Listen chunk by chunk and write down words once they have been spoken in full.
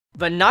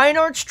The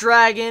Nine-Arched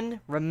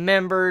Dragon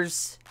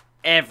remembers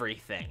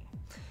everything.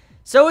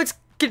 So it's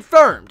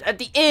confirmed at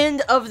the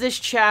end of this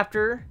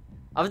chapter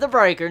of the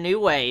Breaker, New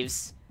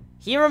Waves,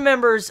 he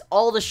remembers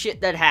all the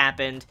shit that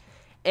happened,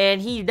 and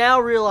he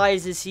now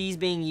realizes he's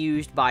being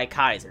used by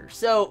Kaiser.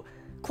 So,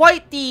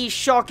 quite the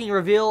shocking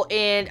reveal,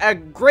 and a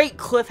great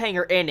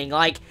cliffhanger ending.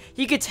 Like,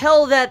 you could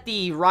tell that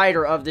the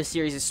writer of this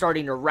series is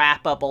starting to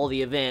wrap up all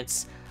the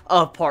events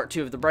of Part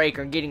 2 of The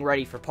Breaker and getting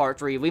ready for Part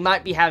 3. We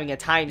might be having a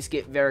time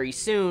skip very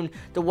soon,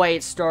 the way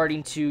it's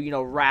starting to, you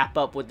know, wrap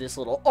up with this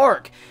little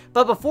arc.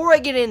 But before I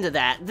get into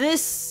that,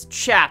 this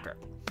chapter,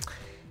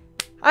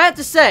 I have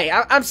to say,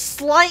 I'm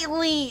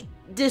slightly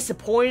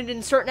disappointed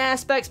in certain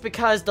aspects,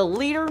 because the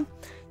leader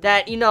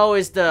that, you know,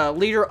 is the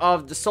leader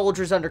of the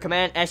soldiers under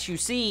command,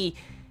 SUC,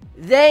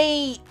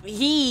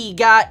 he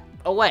got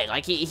away.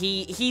 Like,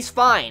 he's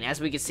fine,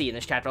 as we can see in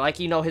this chapter. Like,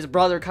 you know, his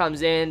brother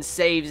comes in,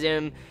 saves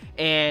him,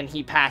 and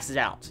he passes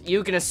out.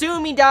 You can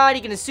assume he died,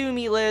 you can assume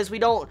he lives. We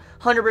don't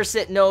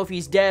 100% know if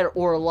he's dead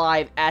or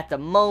alive at the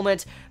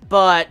moment,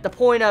 but the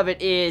point of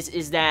it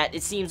is that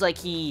it seems like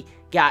he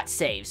got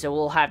saved, so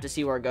we'll have to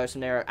see where it goes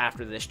from there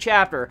after this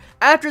chapter.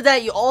 After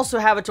that, you also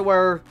have it to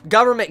where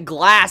Government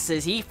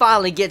Glasses, he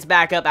finally gets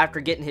back up after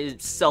getting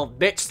himself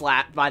bitch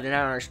slapped by the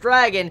Nine-Arched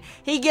Dragon.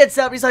 He gets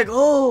up, he's like,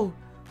 oh,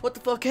 what the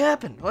fuck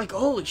happened? Like,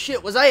 holy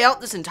shit, was I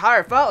out this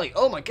entire fight? Like,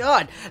 oh my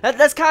god.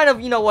 That's kind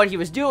of, you know, what he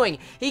was doing.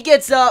 He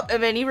gets up,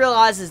 and then he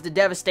realizes the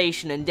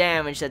devastation and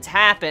damage that's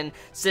happened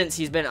since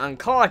he's been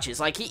unconscious.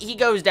 Like, he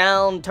goes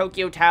down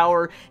Tokyo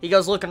Tower, he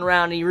goes looking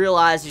around, and he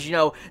realizes, you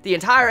know, the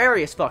entire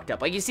area is fucked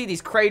up. Like, you see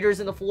these craters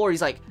in the floor,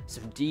 he's like,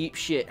 some deep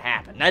shit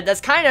happened. That's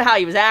kind of how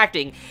he was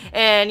acting,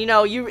 and, you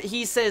know,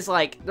 he says,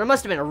 like, there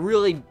must have been a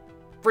really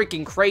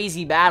freaking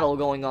crazy battle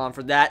going on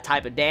for that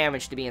type of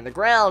damage to be in the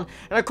ground,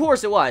 and of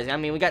course it was. I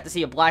mean, we got to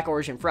see a Black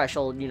Origin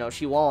Threshold, you know,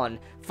 Shiwan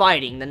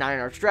fighting the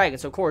Nine-Arched Dragon,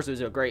 so of course it was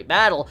a great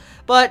battle,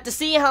 but to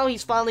see how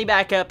he's finally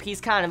back up,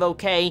 he's kind of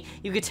okay.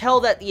 You could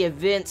tell that the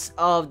events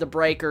of the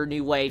Breaker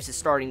New Waves is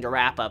starting to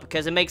wrap up,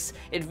 because it makes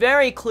it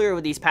very clear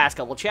with these past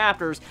couple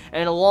chapters,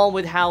 and along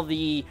with how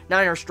the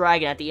Nine-Arched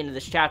Dragon at the end of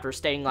this chapter is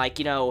stating, like,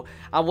 you know,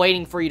 I'm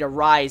waiting for you to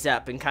rise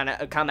up and kind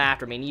of come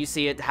after me, and you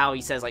see it, how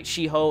he says, like,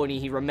 Shiho, and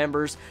he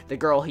remembers the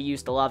girl he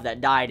used to love that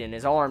died in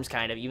his arms,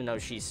 kind of, even though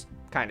she's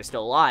kind of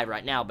still alive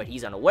right now, but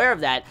he's unaware of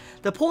that.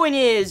 The point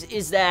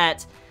is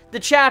that the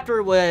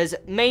chapter was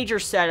major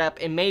setup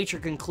and major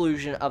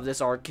conclusion of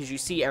this arc, because you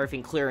see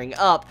everything clearing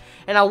up,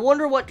 and I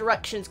wonder what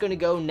direction it's going to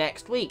go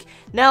next week.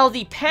 Now,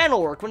 the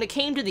panel work, when it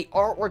came to the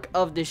artwork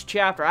of this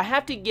chapter, I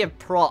have to give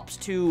props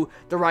to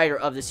the writer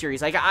of the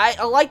series. Like,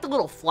 I like the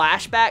little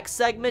flashback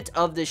segment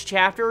of this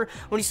chapter.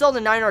 When you saw the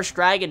Nine-Arched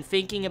Dragon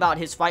thinking about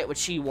his fight with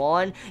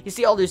Shiwan, you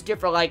see all those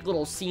different, like,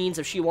 little scenes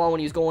of Shiwan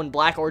when he was going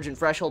Black Origin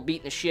Threshold,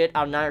 beating the shit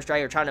out of Nine-Arched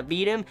Dragon, trying to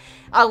beat him.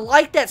 I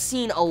like that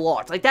scene a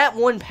lot. Like, that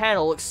one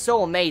panel looks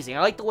so amazing. I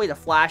like the way the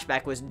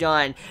flashback was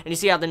done, and you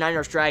see how the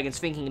Nine-Arched Dragon's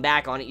thinking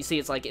back on it. You see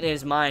it's like in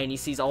his mind, he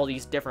sees all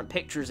these different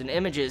pictures and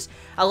images.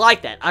 I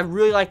like that. I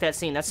really like that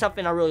scene. That's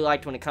something I really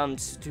liked when it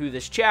comes to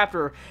this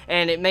chapter,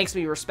 and it makes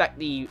me respect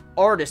the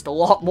artist a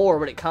lot more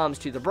when it comes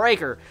to the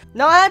Breaker.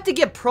 Now, I have to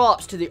give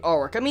props to the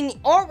artwork. I mean, the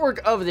artwork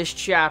of this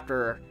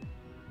chapter,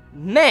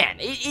 man,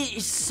 it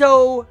is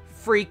so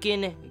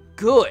freaking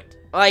good.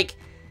 Like,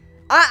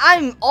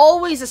 I'm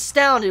always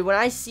astounded when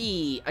I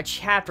see a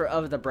chapter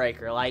of The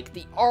Breaker. Like,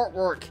 the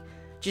artwork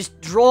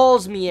just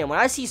draws me in. When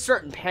I see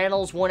certain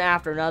panels one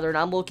after another, and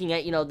I'm looking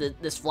at, you know,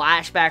 this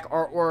flashback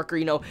artwork, or,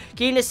 you know,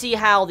 getting to see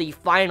how the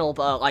final,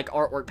 like,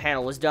 artwork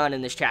panel was done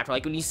in this chapter.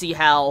 Like, when you see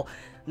how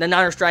the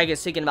Nine-Arched Dragon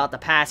is thinking about the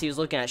past, he was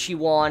looking at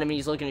Shiwan, I mean,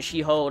 he's looking at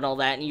Shiho and all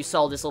that, and you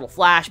saw this little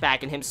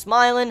flashback and him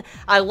smiling.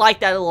 I like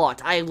that a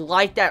lot. I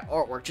like that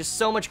artwork. Just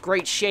so much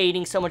great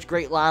shading, so much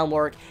great line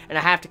work, and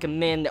I have to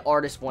commend the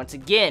artist once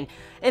again.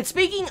 And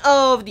speaking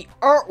of the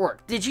artwork,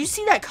 did you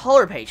see that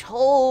color page?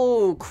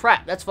 Oh,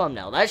 crap, that's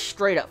thumbnail. That's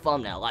straight up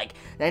thumbnail. Like,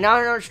 the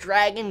Nine-Arched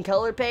Dragon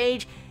color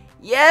page,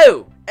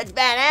 yo, that's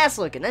badass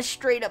looking. That's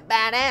straight up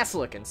badass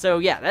looking. So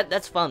yeah,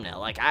 that's thumbnail.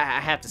 Like, I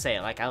have to say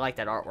it. Like, I like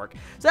that artwork.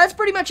 So that's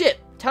pretty much it.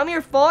 Tell me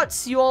your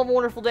thoughts. You all have a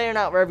wonderful day or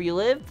night wherever you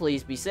live.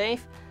 Please be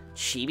safe.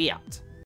 Chibi out.